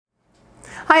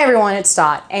Hi everyone, it's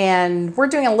Dot, and we're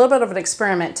doing a little bit of an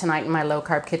experiment tonight in my low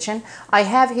carb kitchen. I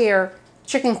have here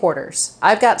chicken quarters.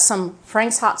 I've got some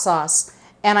Frank's hot sauce,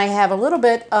 and I have a little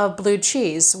bit of blue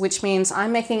cheese, which means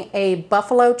I'm making a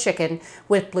buffalo chicken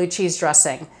with blue cheese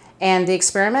dressing. And the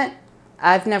experiment,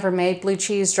 I've never made blue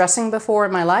cheese dressing before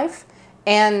in my life,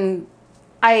 and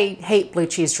I hate blue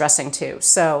cheese dressing too,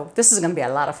 so this is going to be a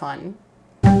lot of fun.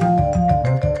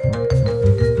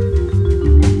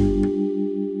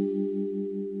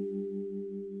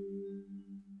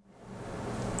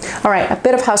 All right, a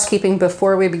bit of housekeeping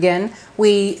before we begin.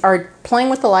 We are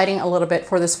playing with the lighting a little bit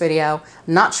for this video.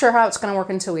 Not sure how it's going to work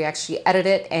until we actually edit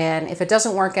it, and if it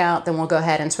doesn't work out, then we'll go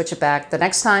ahead and switch it back the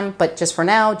next time. But just for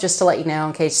now, just to let you know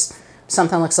in case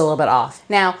something looks a little bit off.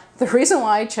 Now, the reason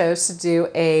why I chose to do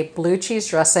a blue cheese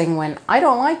dressing when I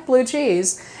don't like blue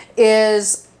cheese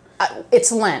is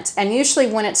it's Lent, and usually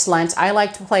when it's Lent, I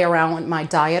like to play around with my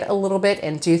diet a little bit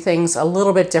and do things a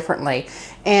little bit differently.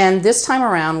 And this time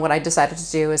around, what I decided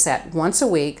to do is that once a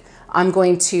week, I'm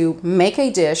going to make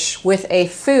a dish with a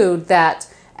food that,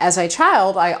 as a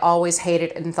child, I always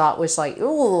hated and thought was like,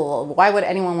 ooh, why would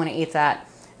anyone want to eat that?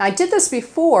 I did this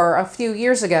before a few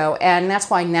years ago, and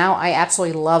that's why now I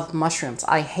absolutely love mushrooms.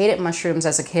 I hated mushrooms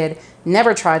as a kid,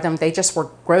 never tried them. They just were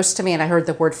gross to me, and I heard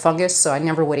the word fungus, so I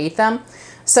never would eat them.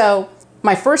 So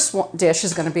my first dish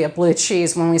is going to be a blue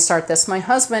cheese when we start this. My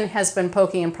husband has been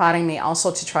poking and prodding me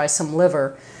also to try some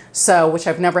liver, which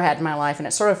I've never had in my life, and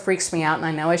it sort of freaks me out, and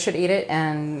I know I should eat it,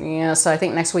 and so I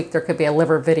think next week there could be a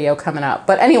liver video coming up.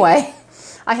 But anyway,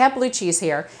 I have blue cheese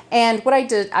here, and what I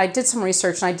did some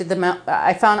research, and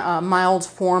I found a mild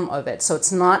form of it, so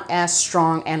it's not as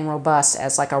strong and robust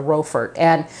as like a Roquefort.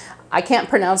 And I can't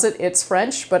pronounce it, it's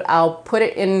French, but I'll put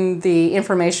it in the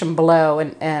information below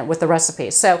and with the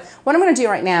recipe. So what I'm gonna do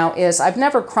right now is, I've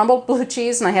never crumbled blue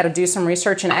cheese, and I had to do some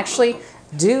research and actually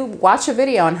watch a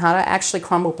video on how to actually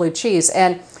crumble blue cheese.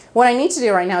 And what I need to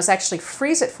do right now is actually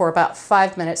freeze it for about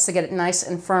 5 minutes to get it nice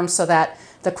and firm so that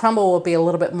the crumble will be a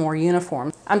little bit more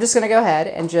uniform. I'm just gonna go ahead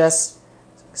and just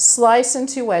slice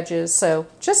into wedges, so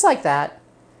just like that.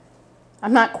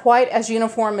 I'm not quite as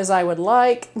uniform as I would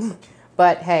like,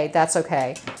 but hey, that's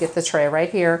okay. Get the tray right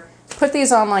here, put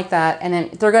these on like that, and then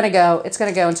it's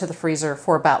gonna go into the freezer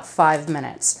for about 5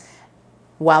 minutes.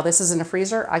 While this is in the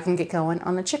freezer, I can get going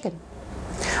on the chicken.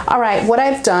 All right, what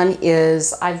I've done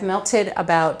is I've melted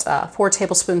about 4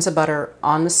 tablespoons of butter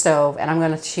on the stove, and I'm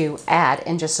going to add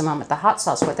in just a moment the hot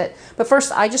sauce with it. But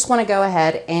first, I just want to go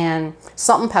ahead and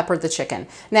salt and pepper the chicken.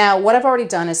 Now, what I've already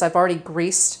done is I've already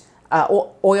greased,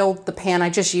 oiled the pan. I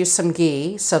just used some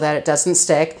ghee so that it doesn't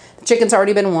stick. The chicken's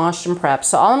already been washed and prepped.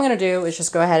 So all I'm going to do is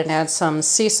just go ahead and add some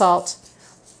sea salt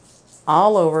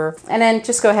all over, and then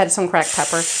just go ahead with some cracked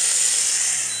pepper.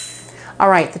 All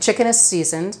right, the chicken is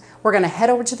seasoned. We're going to head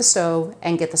over to the stove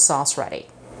and get the sauce ready.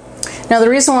 Now, the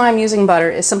reason why I'm using butter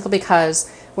is simply because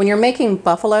when you're making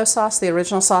buffalo sauce, the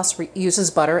original sauce uses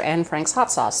butter and Frank's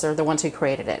hot sauce. They're the ones who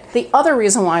created it. The other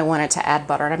reason why I wanted to add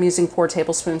butter, and I'm using 4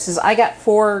 tablespoons, is I got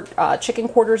 4 chicken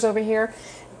quarters over here.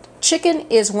 Chicken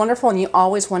is wonderful, and you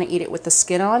always want to eat it with the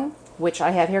skin on, which I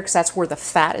have here because that's where the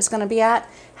fat is going to be at.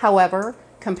 However,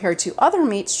 compared to other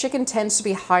meats, chicken tends to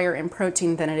be higher in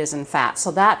protein than it is in fat.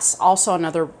 So that's also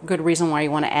another good reason why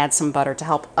you want to add some butter to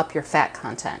help up your fat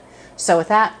content. So with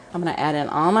that, I'm going to add in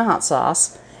all my hot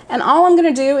sauce. And all I'm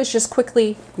going to do is just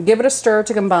quickly give it a stir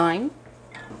to combine.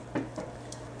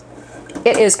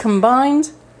 It is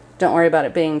combined. Don't worry about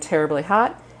it being terribly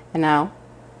hot. And now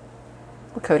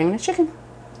we're coating the chicken.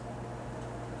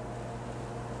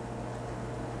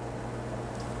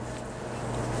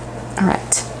 All right.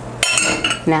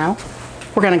 Now,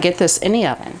 we're going to get this in the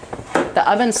oven. The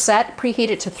oven's set,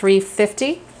 preheated to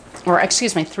 350, or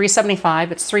excuse me,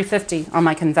 375. It's 350 on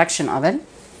my convection oven.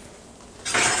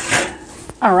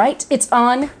 All right, it's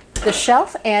on the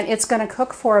shelf, and it's going to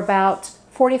cook for about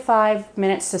 45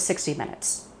 minutes to 60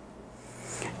 minutes.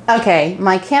 Okay,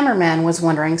 my cameraman was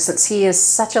wondering, since he is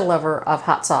such a lover of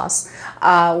hot sauce,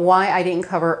 why I didn't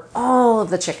cover all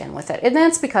of the chicken with it. And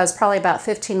that's because probably about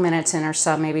 15 minutes in or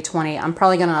so, maybe 20, I'm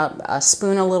probably gonna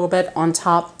spoon a little bit on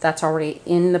top that's already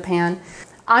in the pan.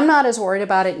 I'm not as worried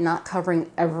about it not covering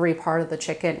every part of the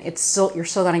chicken. You're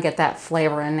still gonna get that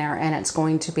flavor in there, and it's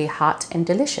going to be hot and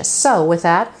delicious. So with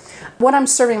that, what I'm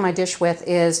serving my dish with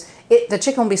is, the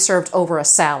chicken will be served over a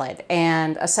salad,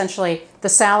 and essentially the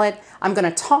salad, I'm going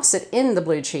to toss it in the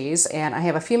blue cheese, and I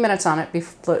have a few minutes on it,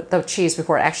 the cheese,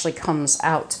 before it actually comes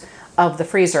out of the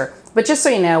freezer. But just so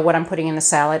you know what I'm putting in the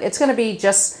salad, it's going to be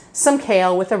just some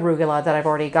kale with arugula that I've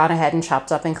already gone ahead and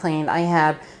chopped up and cleaned. I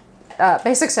have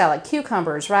basic salad,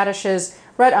 cucumbers, radishes,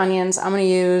 red onions, I'm going to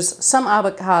use some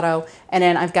avocado, and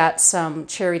then I've got some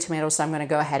cherry tomatoes that I'm going to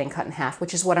go ahead and cut in half,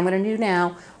 which is what I'm going to do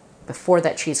now before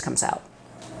that cheese comes out.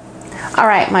 All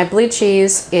right, my blue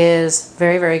cheese is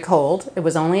very, very cold. It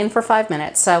was only in for 5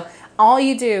 minutes. So all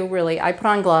you do really, I put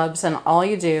on gloves, and all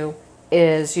you do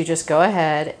is you just go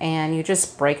ahead and you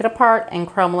just break it apart and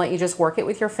crumble it. You just work it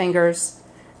with your fingers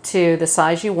to the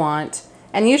size you want.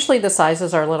 And usually the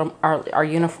sizes are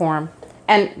uniform.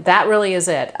 And that really is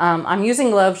it. I'm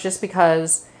using gloves just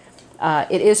because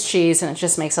it is cheese, and it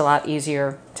just makes it a lot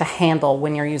easier to handle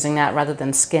when you're using that rather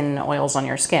than skin oils on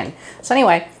your skin. So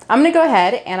anyway, I'm going to go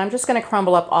ahead and I'm just going to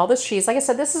crumble up all this cheese. Like I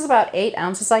said, this is about 8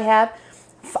 ounces I have.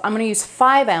 I'm going to use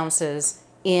 5 ounces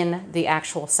in the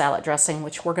actual salad dressing,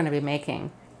 which we're going to be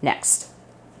making next.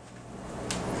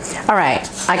 All right,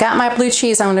 I got my blue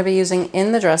cheese I'm going to be using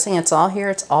in the dressing. It's all here.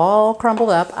 It's all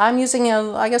crumbled up. I'm using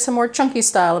I guess a more chunky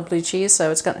style of blue cheese, so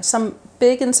it's got some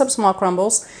big and some small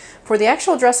crumbles. For the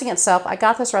actual dressing itself, I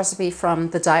got this recipe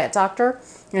from the Diet Doctor.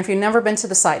 And if you've never been to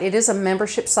the site, it is a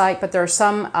membership site, but there are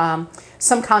some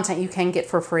content you can get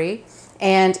for free.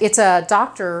 And it's a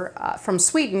doctor from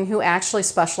Sweden who actually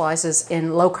specializes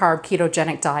in low-carb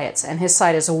ketogenic diets. And his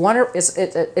site is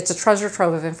it's a treasure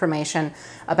trove of information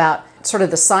about sort of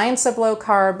the science of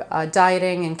low-carb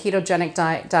dieting and ketogenic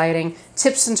dieting,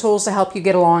 tips and tools to help you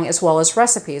get along, as well as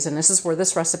recipes. And this is where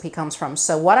this recipe comes from.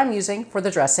 So what I'm using for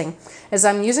the dressing is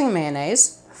I'm using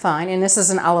mayonnaise, fine, and this is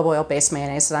an olive oil-based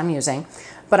mayonnaise that I'm using.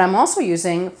 But I'm also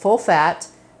using full-fat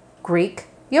Greek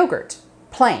yogurt.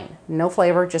 Plain, no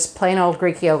flavor, just plain old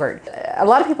Greek yogurt. A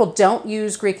lot of people don't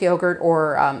use Greek yogurt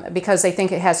because they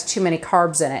think it has too many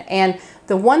carbs in it. And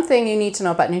the one thing you need to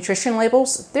know about nutrition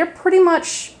labels, they're pretty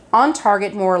much on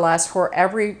target more or less for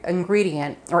every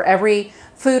ingredient or every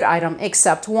food item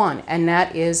except one, and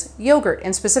that is yogurt,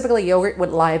 and specifically yogurt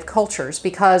with live cultures,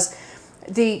 because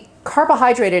the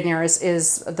carbohydrate in there is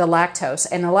the lactose,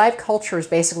 and the live cultures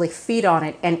basically feed on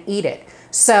it and eat it.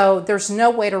 So there's no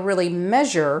way to really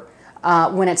measure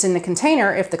when it's in the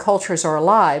container, if the cultures are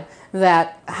alive,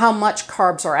 that how much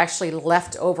carbs are actually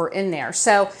left over in there.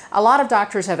 So a lot of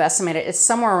doctors have estimated it's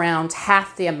somewhere around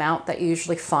half the amount that you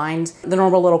usually find. The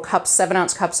normal little cups,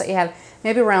 7-ounce cups that you have,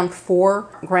 maybe around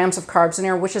 4 grams of carbs in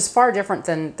there, which is far different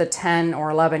than the 10 or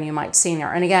 11 you might see in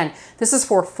there. And again, this is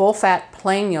for full-fat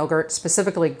plain yogurt,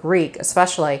 specifically Greek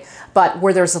especially, but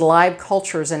where there's live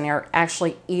cultures in there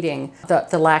actually eating the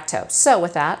lactose. So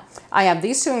with that, I have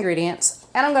these 2 ingredients,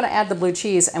 and I'm going to add the blue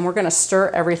cheese, and we're going to stir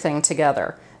everything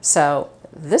together. So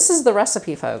this is the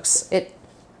recipe, folks. It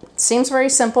seems very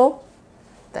simple.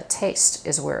 The taste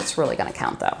is where it's really going to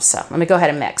count, though. So let me go ahead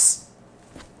and mix.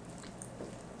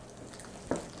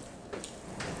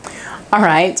 All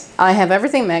right, I have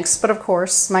everything mixed, but of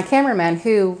course, my cameraman,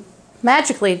 who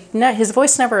magically, his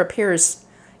voice never appears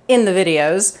in the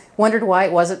videos, wondered why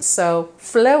it wasn't so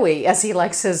flowy as he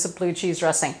likes his blue cheese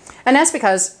dressing. And that's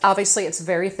because obviously it's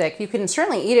very thick. You can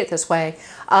certainly eat it this way.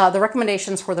 The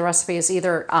recommendations for the recipe is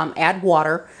either add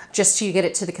water just to get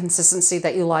it to the consistency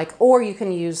that you like, or you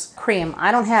can use cream.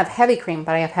 I don't have heavy cream,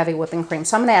 but I have heavy whipping cream.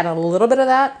 So I'm gonna add a little bit of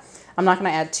that. I'm not gonna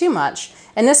add too much.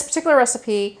 And this particular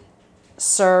recipe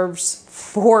serves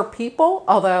 4 people,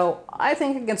 although I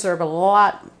think it can serve a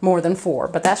lot more than 4,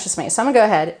 but that's just me. So I'm gonna go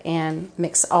ahead and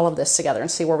mix all of this together and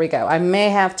see where we go. I may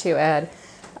have to add,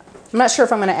 I'm not sure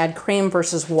if I'm gonna add cream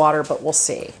versus water, but we'll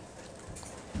see.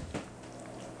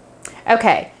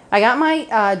 Okay, I got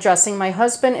my dressing. My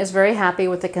husband is very happy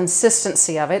with the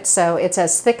consistency of it, so it's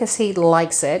as thick as he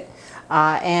likes it.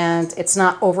 And it's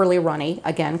not overly runny,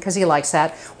 again, because he likes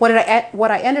that. What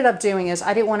I ended up doing is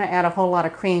I didn't want to add a whole lot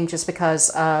of cream just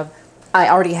because I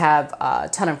already have a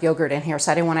ton of yogurt in here,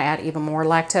 so I didn't want to add even more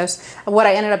lactose. What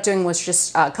I ended up doing was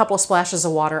just a couple of splashes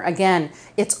of water. Again,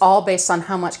 it's all based on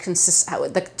how much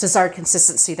the desired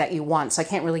consistency that you want, so I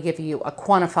can't really give you a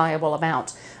quantifiable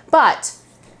amount. But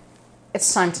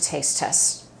it's time to taste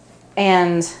test.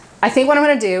 And I think what I'm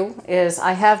going to do is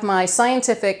I have my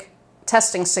scientific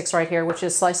testing sticks right here, which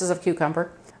is slices of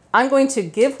cucumber. I'm going to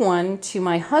give one to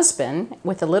my husband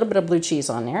with a little bit of blue cheese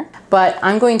on there, but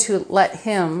I'm going to let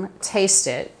him taste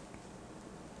it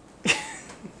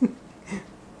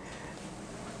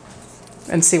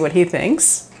and see what he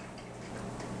thinks.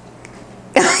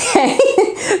 Okay,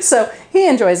 so he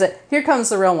enjoys it. Here comes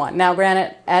the real one. Now,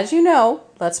 granted, as you know,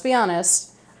 let's be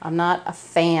honest, I'm not a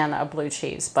fan of blue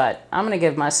cheese, but I'm gonna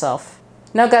give myself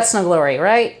no guts, no glory,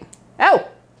 right? Oh!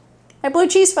 My blue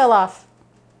cheese fell off.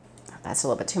 Oh, that's a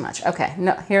little bit too much. Okay,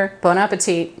 no, here, bon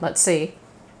appetit. Let's see.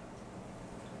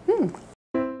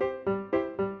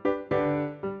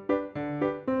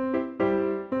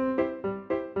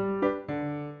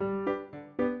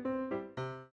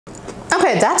 Okay,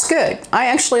 That's good. I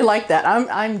actually like that.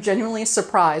 I'm genuinely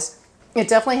surprised. It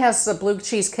definitely has the blue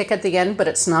cheese kick at the end, but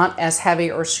it's not as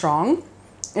heavy or strong.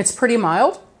 It's pretty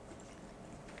mild,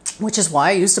 which is why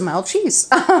I used a mild cheese.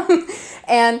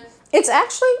 And it's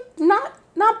actually not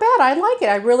bad. I like it.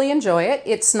 I really enjoy it.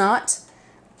 It's not,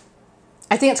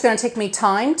 I think it's going to take me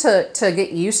time to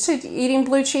get used to eating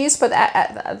blue cheese, but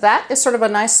that is sort of a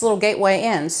nice little gateway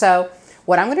in. So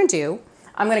what I'm going to do,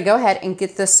 I'm going to go ahead and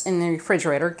get this in the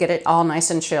refrigerator, get it all nice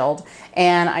and chilled.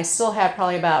 And I still have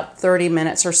probably about 30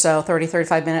 minutes or so,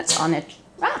 35 minutes on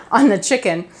the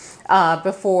chicken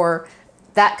before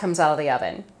that comes out of the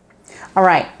oven. All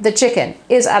right, the chicken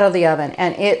is out of the oven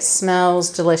and it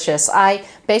smells delicious. I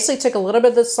basically took a little bit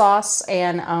of the sauce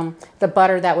and the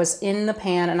butter that was in the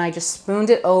pan, and I just spooned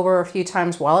it over a few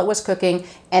times while it was cooking,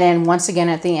 and then once again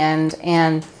at the end.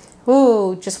 And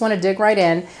ooh, just want to dig right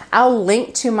in. I'll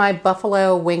link to my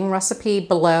buffalo wing recipe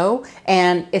below,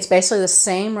 and it's basically the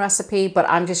same recipe, but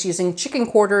I'm just using chicken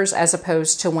quarters as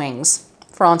opposed to wings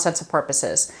for all intents and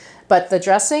purposes. But the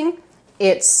dressing,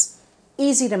 it's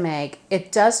easy to make.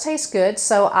 It does taste good.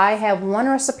 So I have one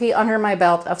recipe under my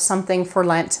belt of something for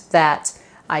Lent that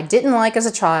I didn't like as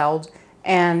a child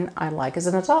and I like as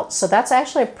an adult. So that's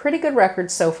actually a pretty good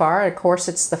record so far. Of course,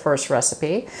 it's the first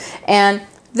recipe. And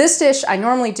this dish, I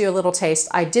normally do a little taste.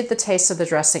 I did the taste of the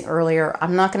dressing earlier.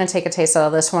 I'm not going to take a taste out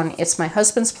of this one. It's my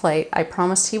husband's plate. I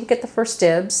promised he would get the first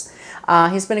dibs.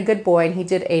 He's been a good boy, and he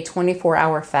did a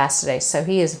 24-hour fast today. So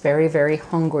he is very, very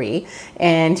hungry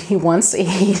and he wants to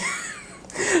eat.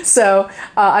 So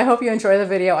I hope you enjoy the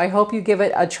video. I hope you give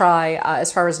it a try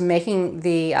as far as making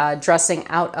the dressing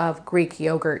out of Greek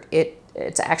yogurt.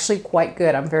 It's actually quite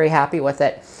good. I'm very happy with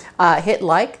it. Hit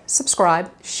like,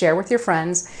 subscribe, share with your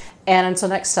friends, and until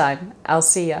next time, I'll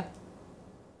see ya.